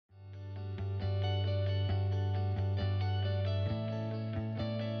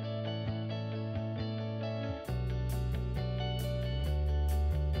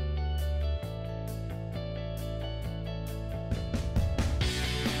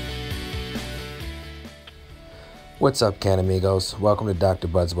What's up, Can Amigos? Welcome to Dr.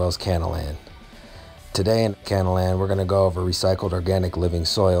 Budswell's Canaland. Today in Canaland, we're going to go over recycled organic living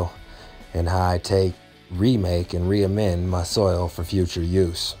soil and how I take, remake, and re-amend my soil for future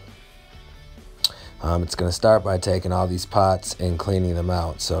use. It's going to start by taking all these pots and cleaning them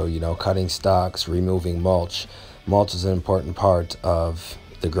out. So, cutting stalks, removing mulch. Mulch is an important part of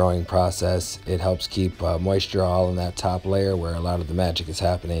the growing process. It helps keep moisture all in that top layer where a lot of the magic is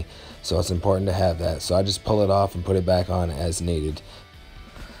happening. So it's important to have that. So I just pull it off and put it back on as needed.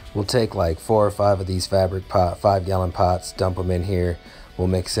 We'll take like 4 or 5 of these fabric 5-gallon pots, dump them in here. We'll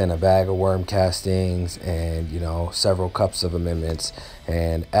mix in a bag of worm castings and, several cups of amendments.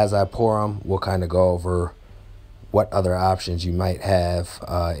 And as I pour them, we'll kind of go over what other options you might have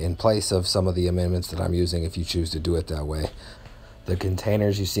in place of some of the amendments that I'm using if you choose to do it that way. The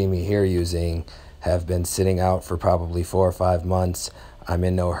containers you see me here using have been sitting out for probably 4 or 5 months. I'm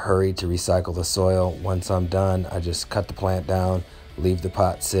in no hurry to recycle the soil. Once I'm done, I just cut the plant down, leave the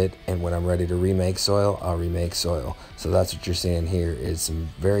pot sit, and when I'm ready to remake soil, I'll remake soil. So that's what you're seeing here is some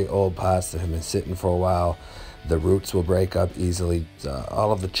very old pots that have been sitting for a while. The roots will break up easily.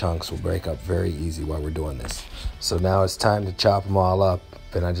 All of the chunks will break up very easy while we're doing this. So now it's time to chop them all up.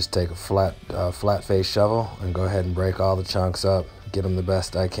 Then I just take a flat face shovel and go ahead and break all the chunks up, get them the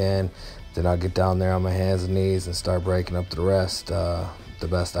best I can. Then I'll get down there on my hands and knees and start breaking up the rest the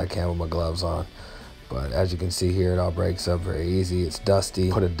best I can with my gloves on. But as you can see here, it all breaks up very easy. It's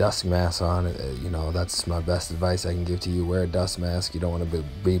dusty. Put a dust mask on. That's my best advice I can give to you. Wear a dust mask. You don't want to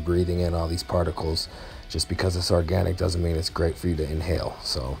be breathing in all these particles. Just because it's organic doesn't mean it's great for you to inhale.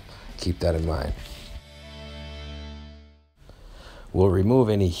 So keep that in mind. We'll remove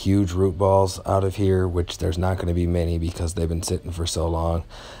any huge root balls out of here, which there's not going to be many because they've been sitting for so long.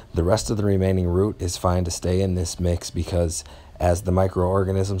 The rest of the remaining root is fine to stay in this mix because as the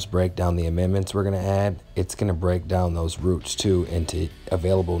microorganisms break down the amendments we're going to add, it's going to break down those roots too into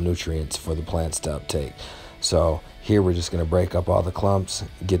available nutrients for the plants to uptake. So here we're just going to break up all the clumps,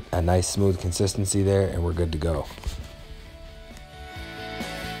 get a nice smooth consistency there, and we're good to go.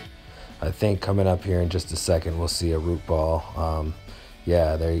 I think coming up here in just a second we'll see a root ball.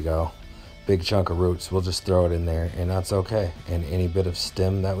 Yeah, there you go. Big chunk of roots. We'll just throw it in there and that's okay. And any bit of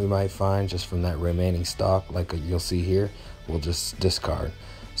stem that we might find just from that remaining stalk, like you'll see here, we'll just discard.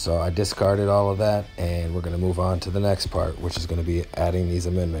 So I discarded all of that and we're going to move on to the next part, which is going to be adding these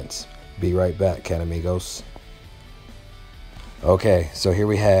amendments. Be right back, Can Amigos. Okay, so here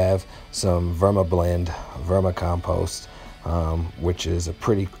we have some vermiblend, vermicompost. Which is a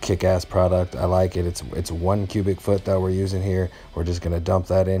pretty kick-ass product. I like it. It's 1 cubic foot that we're using here. We're just going to dump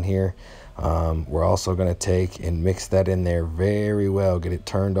that in here. We're also going to take and mix that in there very well. Get it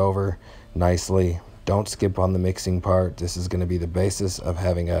turned over nicely. Don't skip on the mixing part. This is going to be the basis of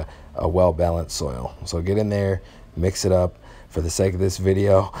having a well-balanced soil. So get in there, mix it up. For the sake of this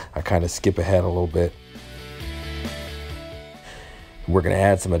video, I kind of skip ahead a little bit. We're going to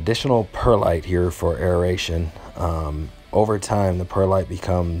add some additional perlite here for aeration. Over time, the perlite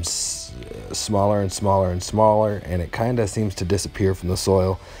becomes smaller and smaller and smaller, and it kind of seems to disappear from the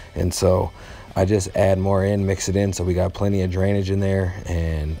soil. And so I just add more in, mix it in so we got plenty of drainage in there,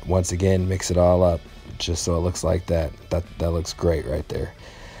 and once again mix it all up just so it looks like that. That looks great right there.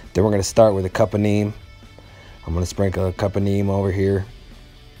 Then we're going to start with a cup of neem. I'm going to sprinkle a cup of neem over here.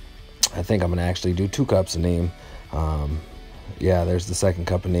 I think I'm going to actually do 2 cups of neem. Yeah, there's the second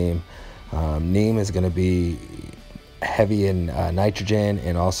cup of neem. Neem is going to be heavy in nitrogen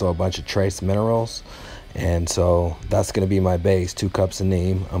and also a bunch of trace minerals, and so that's going to be my base. 2 cups of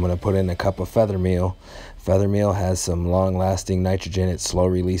neem. I'm going to put in a cup of feather meal. Feather meal has some long-lasting nitrogen. It's slow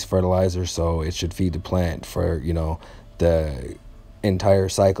release fertilizer, so it should feed the plant for the entire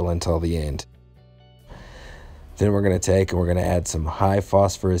cycle until the end. Then we're going to take and we're going to add some high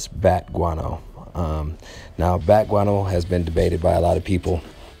phosphorus bat guano. Now bat guano has been debated by a lot of people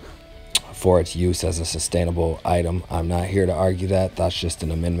for its use as a sustainable item. I'm not here to argue that. That's just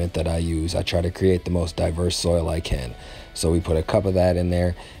an amendment that I use. I try to create the most diverse soil I can. So we put a cup of that in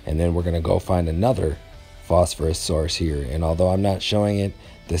there, and then we're going to go find another phosphorus source here. And although I'm not showing it,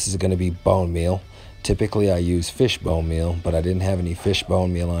 this is going to be bone meal. Typically I use fish bone meal, but I didn't have any fish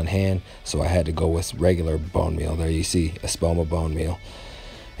bone meal on hand, so I had to go with regular bone meal. There you see Espoma bone meal.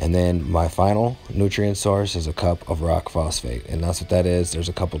 And then my final nutrient source is a cup of rock phosphate. And that's what that is. There's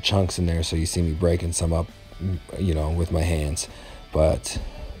a couple chunks in there, so you see me breaking some up, with my hands. But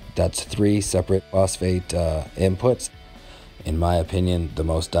that's 3 separate phosphate inputs. In my opinion, the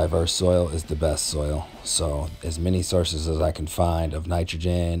most diverse soil is the best soil. So as many sources as I can find of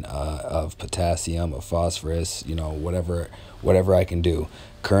nitrogen, of potassium, of phosphorus, you know, whatever I can do.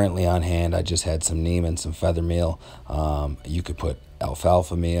 Currently on hand, I just had some neem and some feather meal. You could put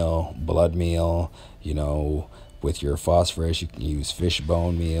alfalfa meal, blood meal, you know. With your phosphorus, you can use fish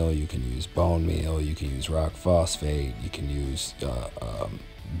bone meal, you can use bone meal, you can use rock phosphate, you can use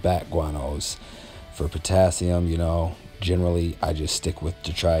bat guanos. For potassium, you know, generally I just stick with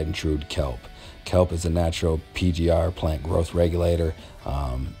the tried and true kelp. Kelp is a natural PGR, plant growth regulator.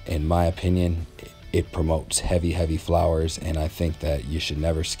 In my opinion, it promotes heavy flowers, and I think that you should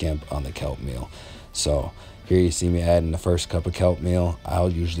never skimp on the kelp meal. So here you see me adding the first cup of kelp meal.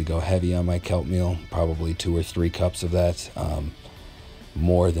 I'll usually go heavy on my kelp meal, probably 2 or 3 cups of that,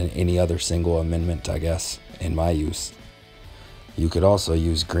 more than any other single amendment, I guess, in my use. You could also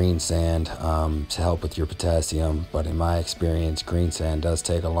use green sand to help with your potassium, but in my experience, green sand does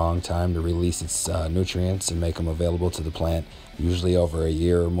take a long time to release its nutrients and make them available to the plant, usually over a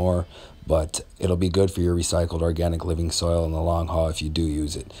year or more, but it'll be good for your recycled organic living soil in the long haul if you do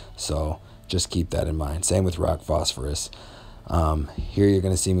use it. So just keep that in mind. Same with rock phosphorus. Here you're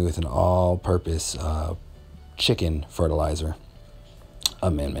going to see me with an all-purpose chicken fertilizer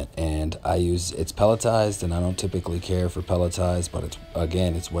amendment, and it's pelletized, and I don't typically care for pelletized, but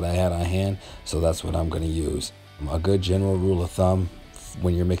it's what I had on hand, so that's what I'm going to use. A good general rule of thumb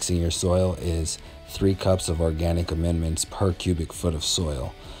when you're mixing your soil is 3 cups of organic amendments per cubic foot of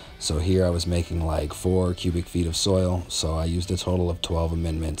soil. So here I was making like 4 cubic feet of soil, so I used a total of 12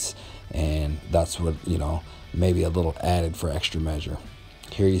 amendments, and that's what, you know, maybe a little added for extra measure.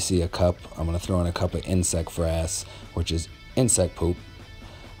 Here you see a cup. I'm going to throw in a cup of insect frass, which is insect poop.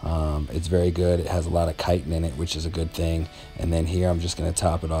 It's very good. It has a lot of chitin in it, which is a good thing. And then here I'm just going to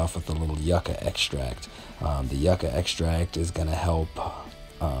top it off with a little yucca extract. The yucca extract is going to help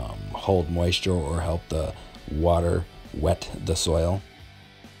hold moisture or help the water wet the soil,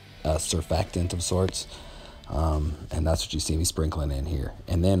 a surfactant of sorts. And that's what you see me sprinkling in here.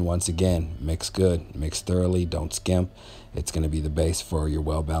 And then once again, mix good, mix thoroughly, don't skimp. It's going to be the base for your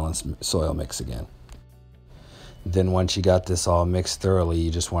well-balanced soil mix again. Then once you got this all mixed thoroughly, you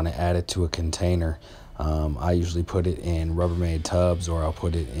just want to add it to a container. I usually put it in Rubbermaid tubs, or I'll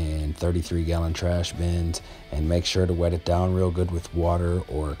put it in 33-gallon trash bins, and make sure to wet it down real good with water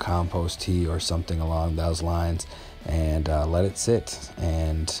or compost tea or something along those lines, and let it sit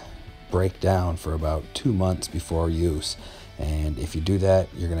and break down for about 2 months before use. And if you do that,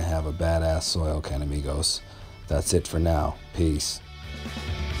 you're going to have a badass soil, Canemigos. That's it for now. Peace.